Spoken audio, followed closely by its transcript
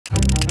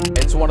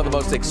It's one of the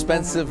most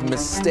expensive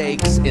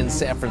mistakes in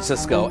San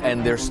Francisco,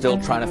 and they're still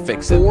trying to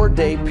fix it.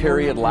 4-day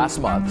period last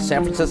month,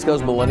 San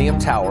Francisco's Millennium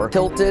Tower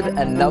tilted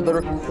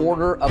another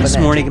quarter of an inch. This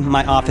morning,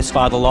 my office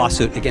filed a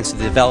lawsuit against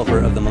the developer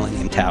of the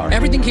Millennium Tower.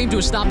 Everything came to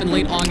a stop in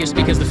late August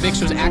because the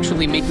fix was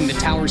actually making the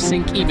tower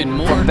sink even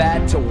more. From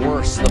bad to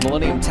worse, the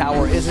Millennium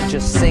Tower isn't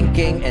just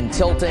sinking and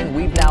tilting.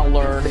 We've now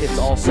learned it's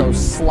also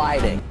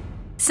sliding.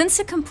 Since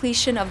the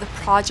completion of the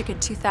project in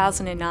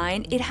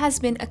 2009, it has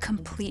been a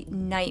complete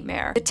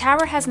nightmare. The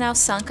tower has now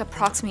sunk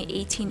approximately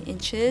 18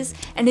 inches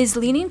and is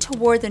leaning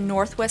toward the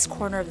northwest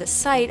corner of the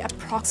site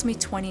approximately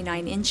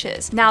 29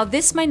 inches. Now,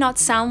 this might not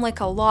sound like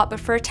a lot,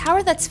 but for a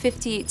tower that's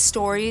 58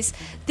 stories,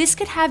 this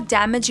could have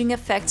damaging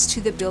effects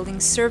to the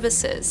building's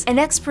surfaces. And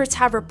experts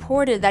have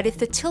reported that if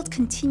the tilt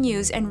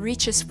continues and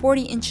reaches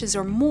 40 inches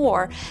or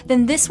more,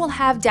 then this will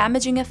have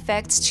damaging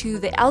effects to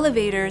the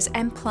elevators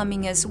and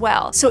plumbing as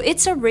well. So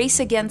it's a race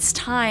against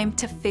time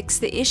to fix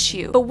the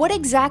issue. But what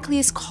exactly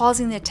is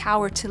causing the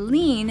tower to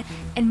lean?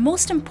 And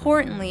most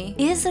importantly,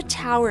 is the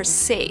tower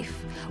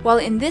safe? Well,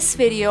 in this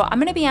video, I'm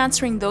going to be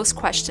answering those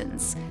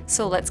questions.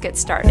 So let's get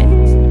started.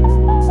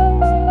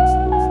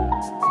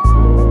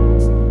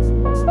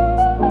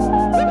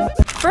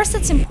 First,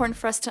 it's important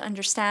for us to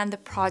understand the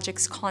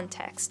project's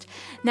context.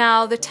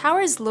 Now, the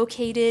tower is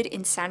located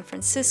in San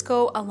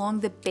Francisco along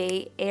the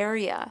Bay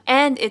Area,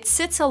 and it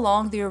sits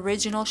along the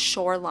original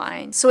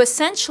shoreline. So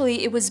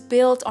essentially, it was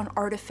built on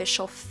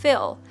artificial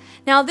fill.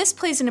 Now, this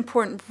plays an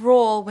important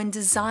role when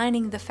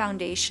designing the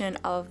foundation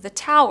of the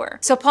tower.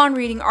 So upon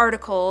reading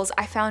articles,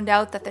 I found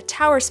out that the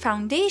tower's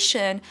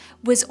foundation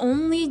was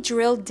only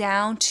drilled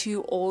down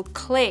to old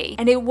clay,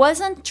 and it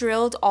wasn't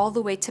drilled all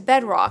the way to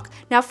bedrock.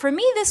 Now, for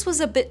me, this was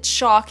a bit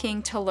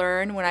shocking to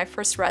learn when I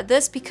first read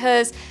this,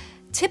 because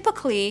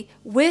typically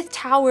with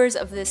towers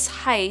of this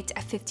height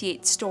at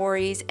 58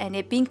 stories and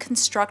it being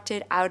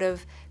constructed out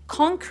of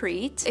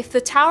concrete, if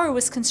the tower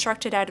was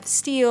constructed out of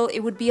steel,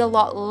 it would be a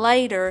lot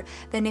lighter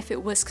than if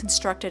it was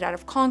constructed out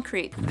of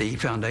concrete. The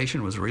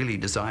foundation was really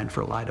designed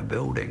for a lighter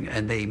building,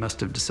 and they must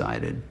have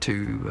decided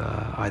to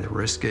either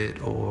risk it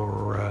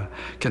or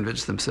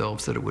convince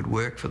themselves that it would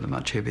work for the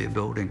much heavier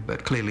building,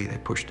 but clearly they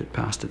pushed it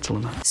past its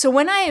limit. So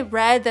when I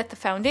read that the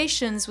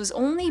foundations was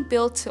only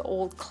built to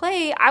old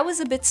clay, I was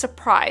a bit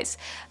surprised.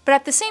 But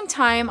at the same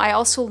time, I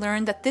also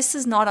learned that this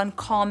is not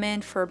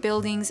uncommon for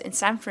buildings in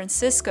San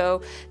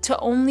Francisco to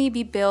only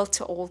be built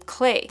to old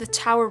clay. The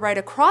tower right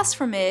across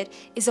from it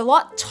is a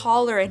lot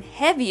taller and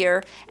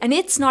heavier, and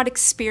it's not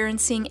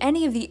experiencing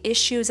any of the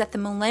issues that the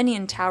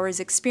Millennium Tower is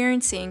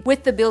experiencing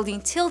with the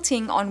building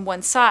tilting on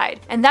one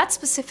side. And that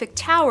specific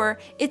tower,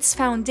 its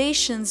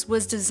foundations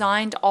was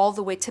designed all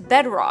the way to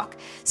bedrock.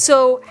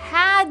 So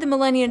had the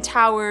Millennium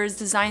Towers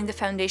designed the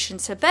foundation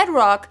to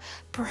bedrock,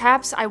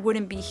 perhaps I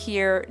wouldn't be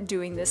here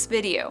doing this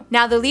video.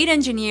 Now, the lead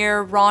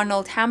engineer,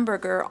 Ronald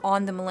Hamburger,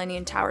 on the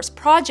Millennium Towers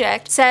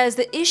project says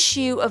the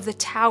issue of the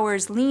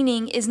tower's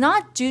leaning is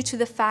not due to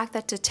the fact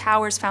that the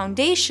tower's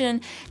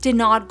foundation did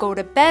not go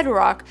to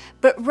bedrock,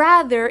 but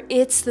rather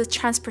it's the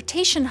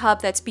transportation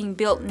hub that's being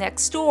built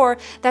next door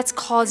that's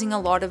causing a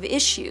lot of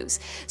issues.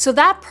 So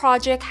that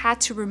project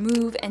had to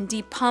remove and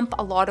depump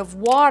a lot of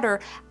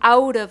water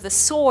out of the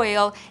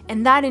soil,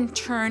 and that in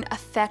turn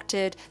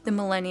affected the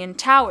Millennium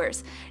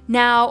Towers.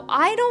 Now,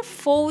 I don't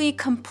fully,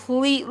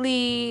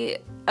 completely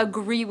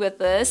agree with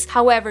this.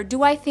 However,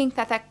 do I think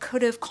that that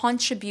could have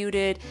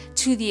contributed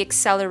to the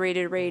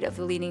accelerated rate of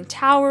the leaning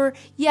tower?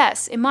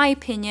 Yes, in my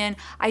opinion,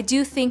 I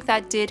do think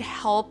that did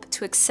help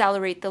to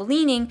accelerate the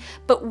leaning,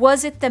 but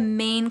was it the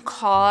main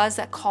cause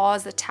that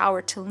caused the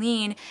tower to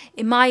lean?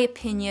 In my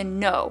opinion,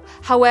 no.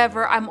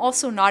 However, I'm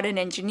also not an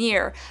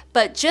engineer,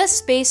 but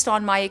just based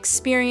on my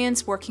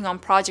experience working on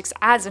projects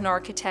as an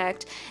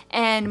architect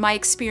and my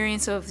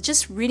experience of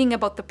just reading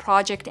about the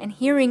project and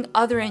hearing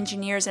other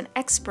engineers and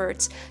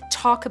experts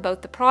talk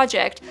about the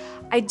project,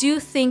 I do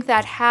think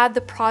that had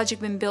the project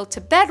been built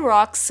to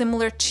bedrock,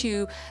 similar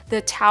to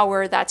the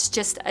tower that's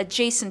just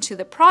adjacent to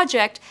the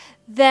project,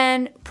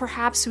 then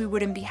perhaps we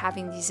wouldn't be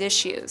having these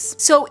issues.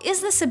 So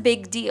is this a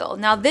big deal?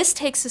 Now, this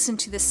takes us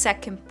into the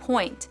second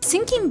point.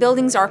 Sinking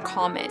buildings are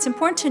common. It's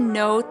important to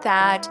note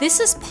that this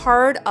is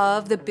part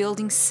of the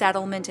building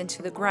settlement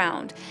into the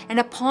ground, and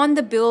upon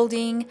the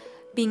building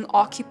being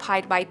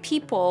occupied by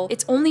people,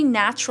 it's only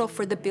natural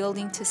for the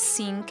building to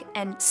sink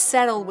and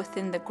settle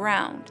within the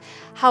ground.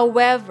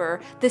 However,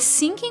 the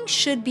sinking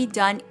should be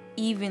done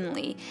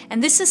evenly,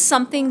 and this is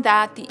something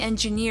that the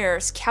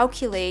engineers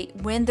calculate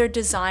when they're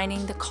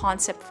designing the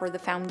concept for the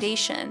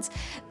foundations,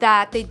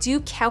 that they do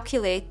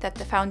calculate that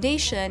the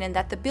foundation and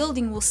that the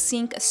building will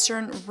sink a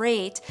certain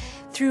rate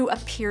through a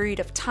period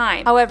of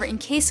time. However, in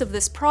case of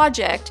this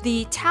project,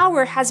 the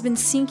tower has been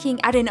sinking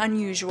at an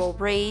unusual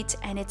rate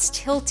and it's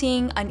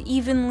tilting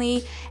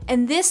unevenly,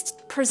 and this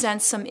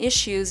presents some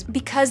issues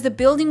because the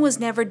building was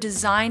never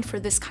designed for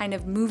this kind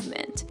of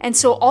movement. And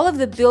so all of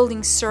the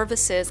building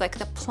services like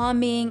the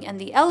plumbing and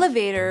the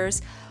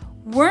elevators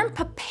weren't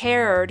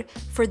prepared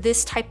for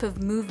this type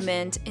of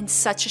movement in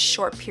such a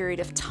short period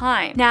of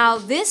time. Now,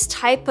 this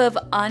type of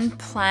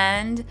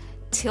unplanned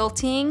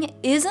tilting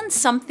isn't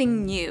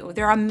something new.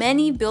 There are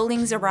many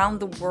buildings around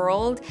the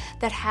world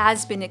that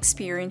has been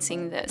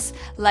experiencing this.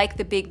 Like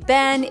the Big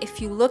Ben,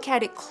 if you look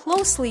at it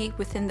closely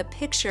within the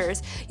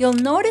pictures, you'll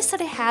notice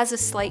that it has a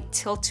slight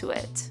tilt to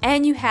it.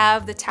 And you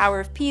have the Tower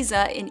of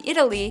Pisa in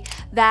Italy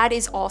that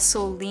is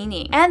also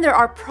leaning. And there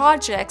are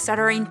projects that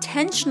are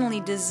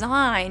intentionally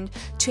designed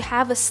to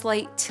have a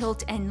slight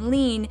tilt and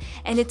lean,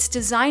 and it's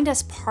designed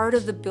as part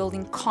of the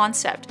building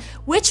concept,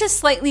 which is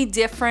slightly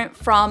different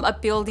from a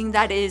building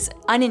that is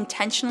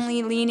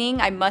unintentionally leaning,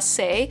 I must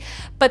say.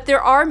 But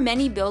there are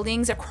many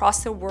buildings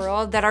across the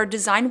world that are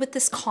designed with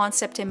this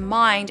concept in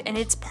mind, and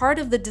it's part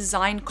of the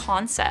design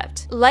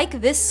concept.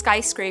 Like this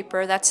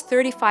skyscraper that's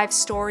 35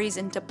 stories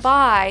in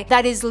Dubai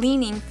that is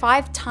leaning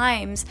 5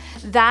 times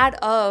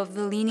that of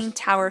the Leaning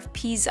Tower of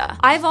Pisa.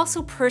 I've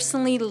also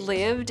personally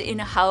lived in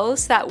a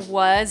house that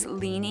was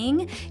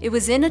leaning. It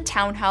was in a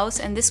townhouse,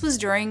 and this was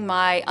during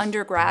my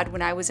undergrad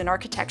when I was in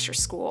architecture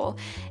school.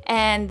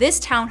 And this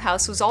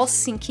townhouse was all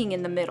sinking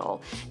in the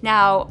middle.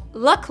 Now,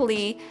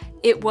 luckily,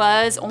 it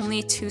was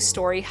only a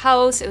 2-story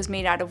house. It was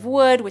made out of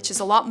wood, which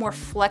is a lot more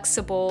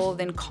flexible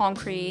than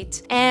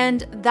concrete.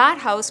 And that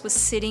house was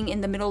sitting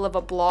in the middle of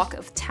a block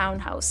of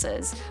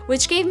townhouses,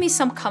 which gave me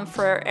some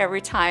comfort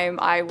every time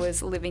I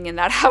was living in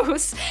that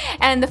house.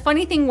 And the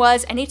funny thing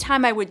was,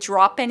 anytime I would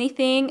drop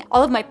anything,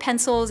 all of my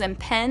pencils and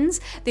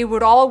pens, they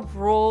would all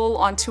roll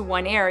onto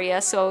one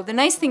area. So the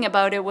nice thing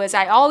about it was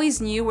I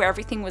always knew where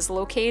everything was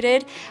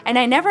located, and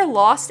I never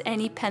lost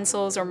any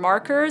pencils or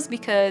markers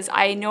because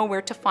I know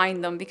where to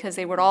find them, because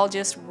they would all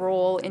just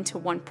roll into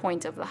one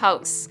point of the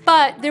house.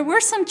 But there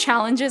were some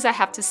challenges, I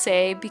have to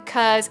say,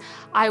 because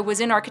I was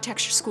in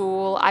architecture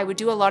school. I would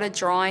do a lot of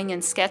drawing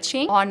and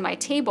sketching on my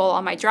table,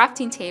 on my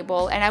drafting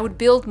table, and I would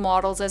build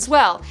models as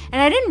well.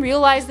 And I didn't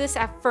realize this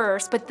at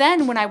first, but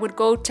then when I would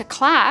go to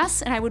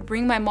class and I would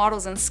bring my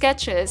models and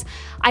sketches,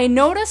 I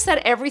noticed that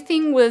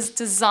everything was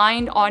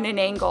designed on an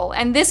angle.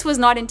 And this was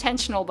not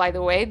intentional, by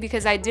the way,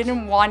 because I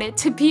didn't want it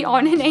to be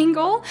on an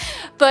angle.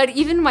 But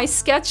even my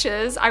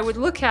sketches, I would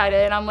look at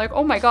it and I'm like,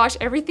 oh my gosh,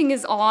 everything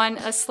is on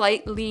a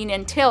slight lean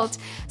and tilt.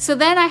 So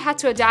then I had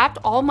to adapt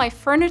all my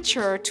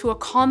furniture to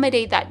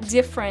accommodate that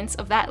difference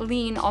of that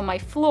lean on my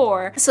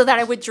floor so that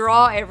I would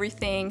draw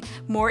everything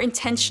more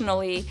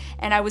intentionally,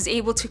 and I was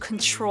able to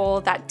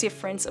control that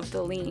difference of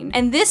the lean.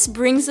 And this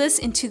brings us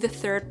into the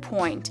third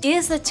point.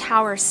 Is the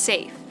tower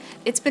safe?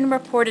 It's been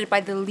reported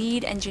by the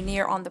lead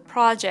engineer on the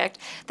project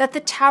that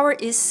the tower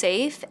is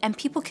safe and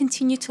people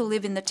continue to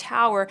live in the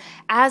tower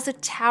as the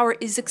tower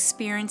is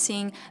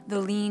experiencing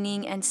the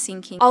leaning and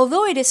sinking.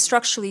 Although it is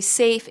structurally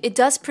safe, it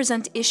does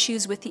present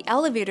issues with the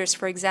elevators,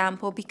 for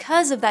example,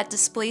 because of that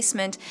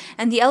displacement,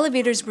 and the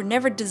elevators were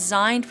never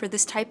designed for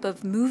this type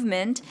of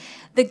movement.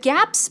 The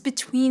gaps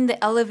between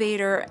the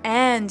elevator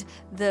and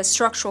the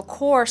structural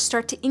core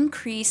start to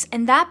increase,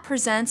 and that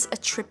presents a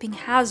tripping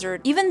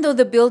hazard. Even though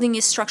the building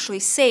is structurally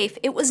safe,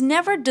 it was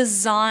never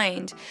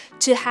designed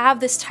to have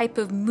this type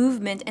of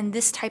movement and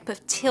this type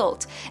of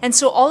tilt. And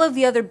so all of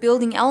the other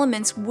building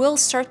elements will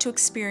start to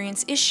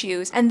experience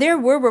issues. And there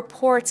were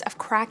reports of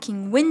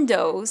cracking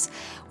windows,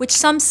 which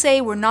some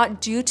say were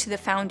not due to the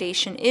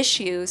foundation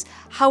issues.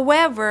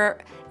 However,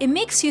 it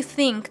makes you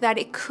think that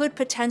it could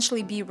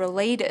potentially be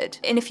related.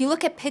 And if you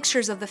look at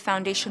pictures of the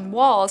foundation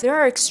walls, there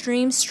are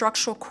extreme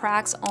structural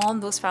cracks on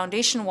those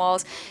foundation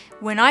walls.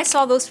 When I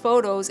saw those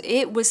photos,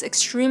 it was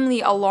extremely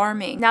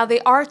alarming. Now,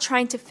 they are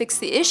trying to fix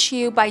the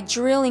issue by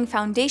drilling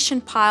foundation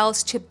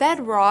piles to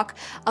bedrock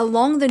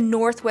along the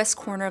northwest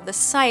corner of the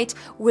site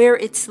where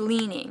it's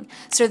leaning.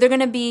 So they're going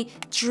to be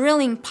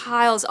drilling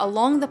piles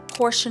along the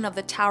portion of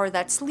the tower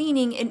that's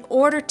leaning in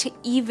order to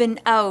even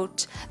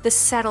out the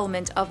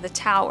settlement of the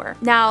tower.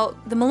 Now,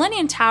 the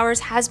Millennium Towers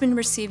has been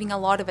receiving a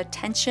lot of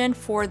attention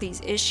for these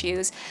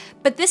issues,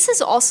 but this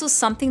is also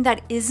something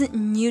that isn't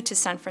new to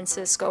San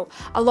Francisco.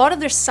 A lot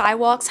of their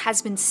sidewalks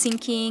has been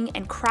sinking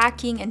and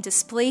cracking and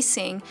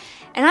displacing,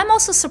 and I'm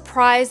also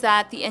surprised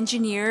that the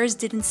engineers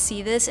didn't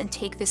see this and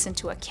take this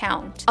into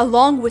account,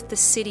 along with the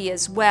city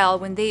as well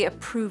when they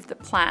approved the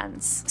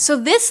plans. So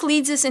this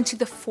leads us into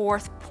the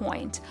fourth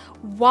point.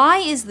 Why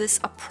is this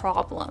a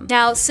problem?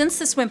 Now, since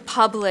this went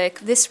public,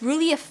 this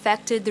really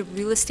affected the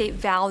real estate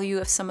value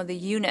of some of the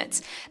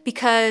units,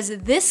 because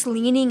this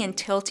leaning and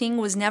tilting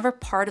was never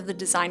part of the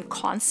design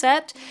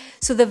concept.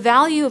 So the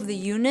value of the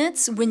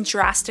units went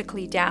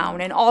drastically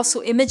down, and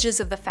also images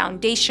of the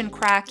foundation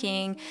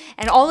cracking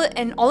and all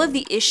of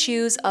the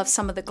issues of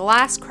some of the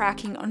glass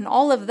cracking and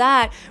all of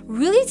that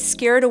really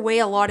scared away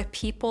a lot of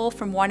people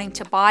from wanting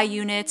to buy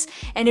units,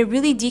 and it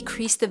really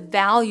decreased the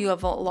value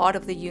of a lot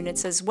of the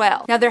units as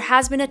well. Now, there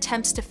has been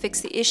attempts to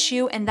fix the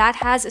issue, and that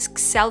has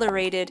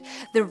accelerated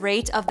the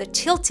rate of the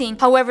tilting.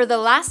 However, the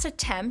last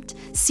attempt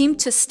seemed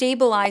to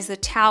stabilize the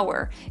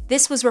tower.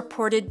 This was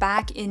reported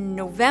back in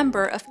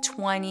November of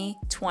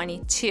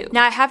 2022.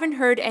 Now, I haven't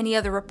heard any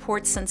other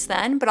reports since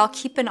then, but I'll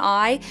keep an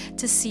eye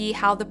to see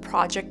how the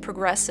project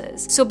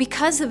progresses. So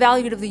because the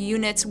value of the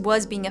units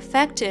was being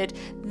affected,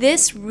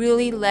 this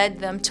really led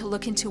them to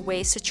look into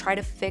ways to try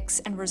to fix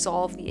and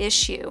resolve the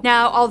issue.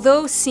 Now,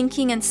 although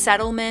sinking and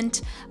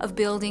settlement of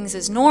buildings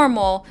is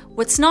normal,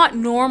 what's not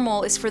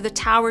normal is for the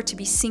tower to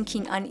be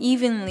sinking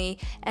unevenly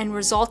and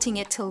resulting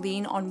it to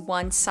lean on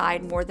one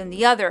side more than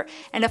the other.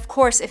 And of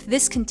course, if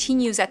this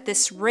continues at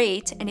this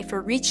rate, and if it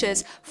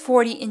reaches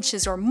 40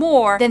 inches or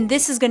more, then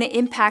this is going to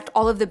impact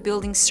all of the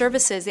building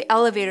services, the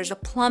elevators, the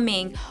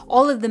plumbing,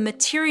 all of the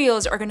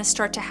materials are going to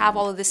start to have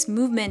all of this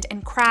movement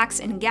and cracks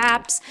and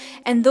gaps.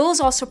 And those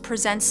also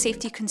present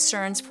safety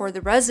concerns for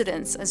the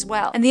residents as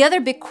well. And the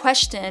other big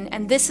question,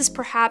 and this is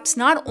perhaps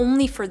not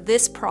only for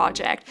this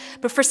project,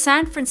 but for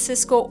San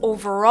Francisco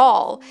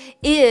overall,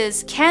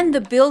 is can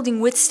the building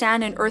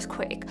withstand an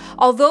earthquake?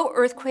 Although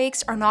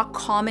earthquakes are not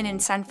common in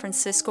San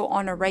Francisco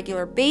on a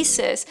regular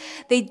basis,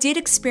 they did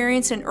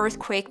experience an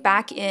earthquake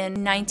back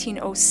in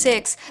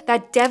 1906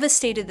 that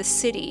devastated the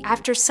city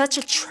after such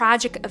a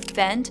tragic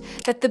event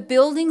that the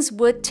buildings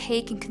would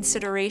take in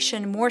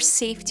consideration more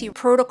safety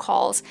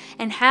protocols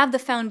and have the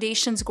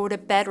foundations go to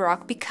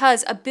bedrock,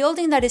 because a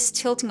building that is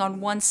tilting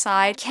on one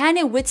side, can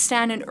it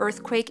withstand an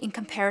earthquake in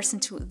comparison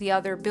to the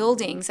other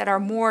buildings that are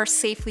more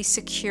safely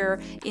secure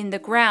in the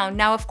ground?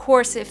 Now, of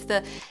course, if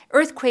the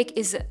earthquake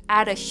is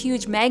at a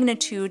huge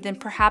magnitude, then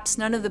perhaps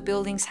none of the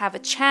buildings have a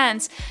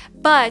chance,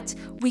 but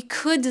we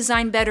could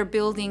design better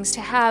buildings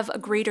to have a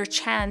greater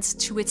chance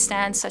to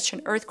withstand such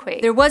an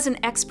earthquake. There was an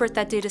expert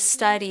that did a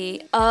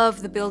study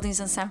of the buildings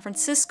in San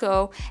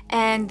Francisco,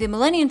 and the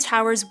Millennium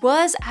Towers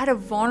was at a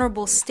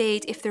vulnerable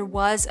state if there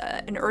was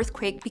an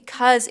earthquake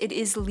because it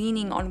is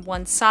leaning on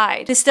one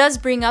side. This does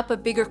bring up a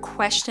bigger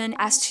question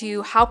as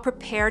to how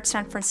prepared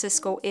San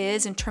Francisco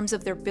is in terms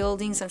of their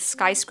buildings and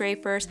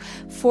skyscrapers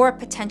for a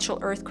potential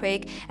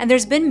earthquake. And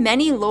there's been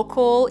many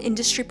local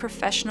industry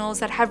professionals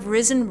that have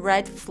risen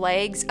red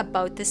flags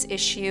about this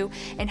issue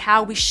and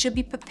how we should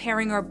be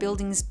preparing our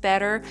buildings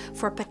better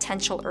for a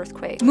potential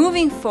earthquake.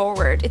 Moving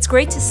forward, it's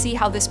great to see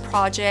how this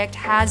project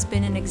has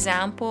been an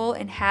example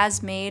and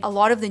has made a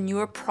lot of the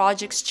newer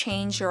projects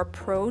change their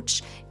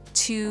approach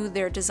to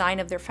their design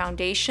of their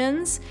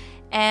foundations.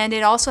 And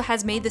it also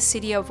has made the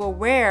city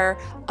aware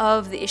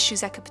of the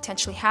issues that could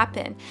potentially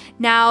happen.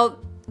 Now,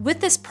 with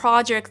this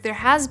project, there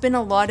has been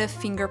a lot of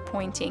finger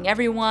pointing.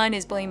 Everyone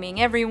is blaming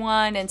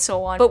everyone and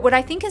so on. But what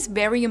I think is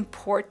very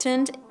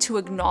important to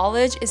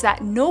acknowledge is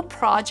that no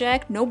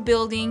project, no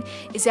building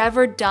is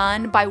ever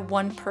done by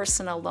one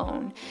person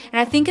alone. And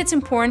I think it's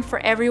important for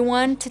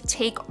everyone to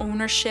take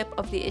ownership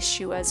of the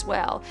issue as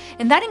well.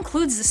 And that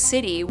includes the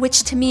city,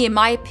 which to me, in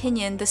my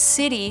opinion, the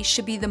city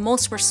should be the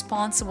most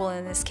responsible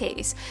in this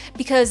case,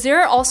 because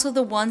they're also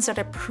the ones that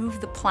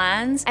approve the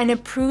plans and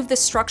approve the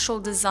structural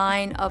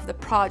design of the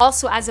project.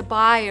 Also, as a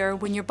buyer,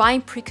 when you're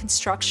buying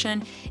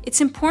pre-construction,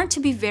 it's important to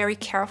be very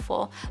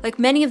careful. Like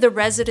many of the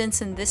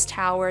residents in this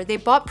tower, they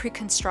bought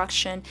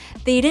pre-construction.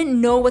 They didn't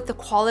know what the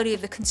quality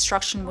of the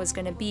construction was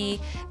going to be.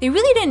 They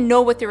really didn't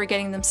know what they were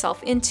getting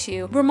themselves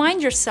into.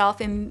 Remind yourself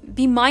and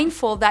be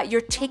mindful that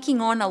you're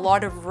taking on a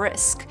lot of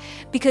risk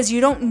because you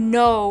don't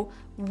know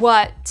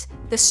what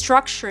the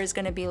structure is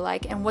going to be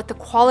like and what the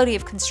quality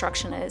of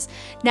construction is.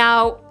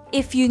 Now,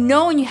 if you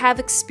know and you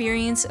have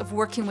experience of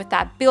working with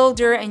that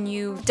builder and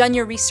you've done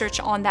your research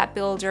on that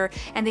builder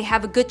and they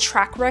have a good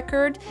track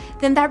record,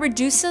 then that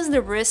reduces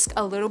the risk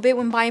a little bit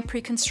when buying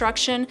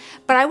pre-construction.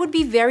 But I would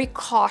be very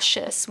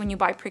cautious when you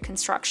buy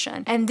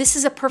pre-construction. And this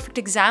is a perfect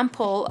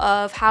example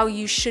of how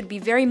you should be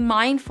very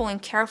mindful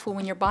and careful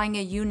when you're buying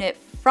a unit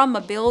from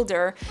a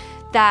builder,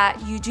 that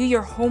you do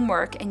your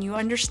homework and you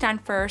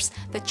understand first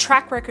the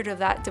track record of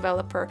that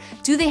developer.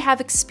 Do they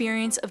have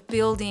experience of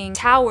building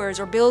towers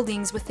or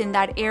buildings within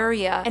that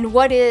area? And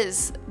what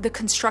is the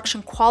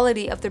construction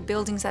quality of the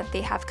buildings that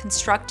they have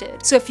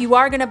constructed? So if you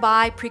are gonna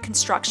buy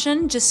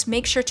pre-construction, just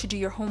make sure to do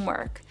your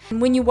homework.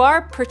 And when you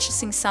are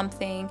purchasing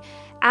something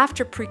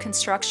after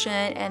pre-construction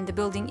and the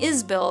building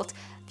is built,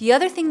 the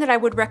other thing that I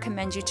would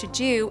recommend you to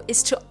do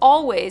is to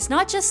always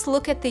not just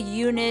look at the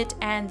unit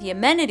and the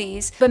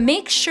amenities, but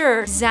make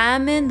sure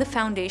examine the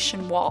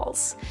foundation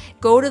walls.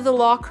 Go to the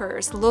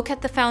lockers, look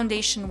at the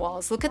foundation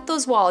walls, look at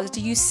those walls.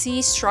 Do you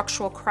see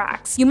structural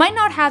cracks? You might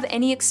not have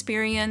any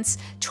experience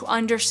to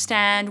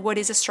understand what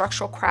is a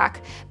structural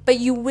crack, but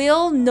you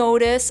will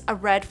notice a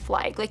red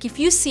flag. Like if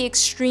you see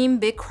extreme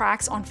big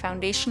cracks on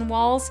foundation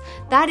walls,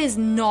 that is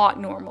not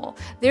normal.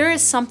 There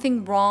is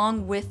something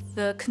wrong with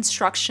the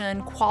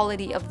construction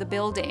quality of the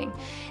building.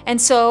 And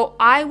so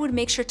I would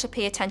make sure to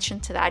pay attention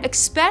to that,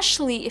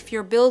 especially if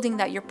your building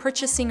that you're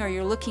purchasing or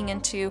you're looking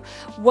into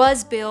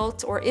was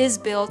built or is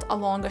built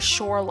along a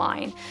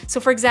shoreline. So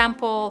for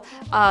example,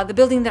 the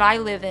building that I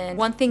live in,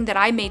 one thing that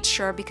I made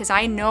sure, because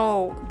I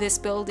know this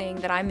building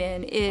that I'm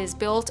in is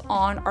built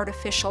on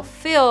artificial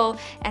fill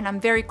and I'm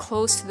very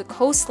close to the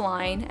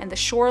coastline and the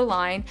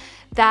shoreline,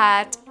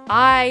 that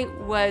I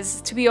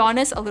was, to be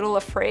honest, a little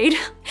afraid.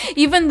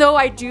 Even though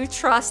I do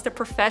trust the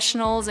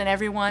professionals and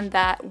everyone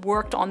that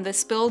worked on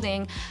this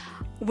building,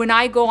 when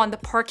I go on the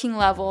parking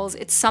levels,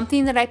 it's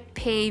something that I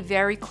pay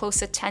very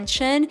close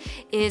attention,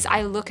 is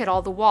I look at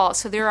all the walls.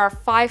 So there are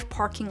 5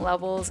 parking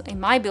levels in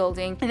my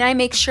building, and I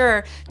make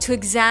sure to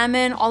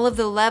examine all of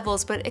the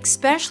levels, but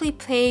especially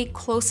pay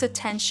close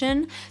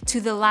attention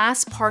to the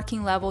last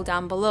parking level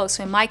down below.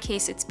 So in my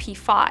case, it's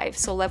P5,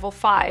 so level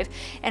 5.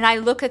 And I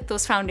look at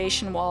those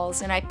foundation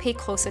walls and I pay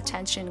close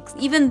attention.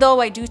 Even though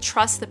I do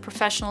trust the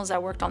professionals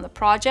that worked on the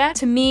project,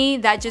 to me,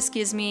 that just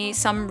gives me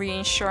some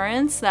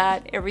reassurance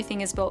that everything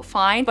is built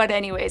fine. But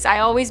anyways, I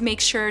always make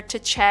sure to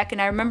check.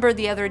 And I remember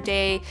the other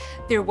day,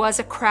 there was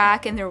a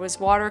crack and there was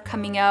water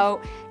coming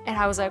out. And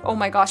I was like, oh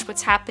my gosh,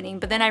 what's happening?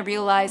 But then I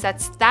realized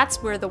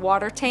that's where the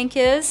water tank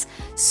is.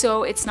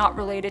 So it's not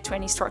related to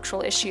any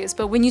structural issues.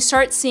 But when you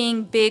start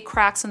seeing big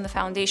cracks on the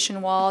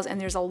foundation walls, and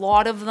there's a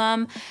lot of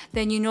them,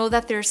 then you know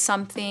that there's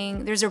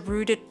a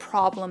rooted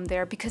problem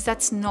there, because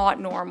that's not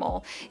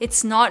normal.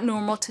 It's not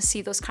normal to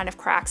see those kind of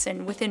cracks.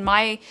 And within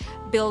my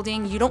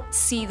building, you don't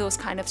see those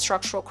kind of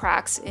structural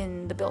cracks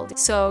in the building.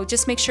 So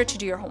just make sure to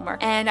do your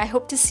homework. And I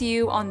hope to see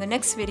you on the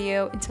next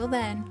video. Until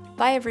then,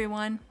 bye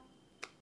everyone.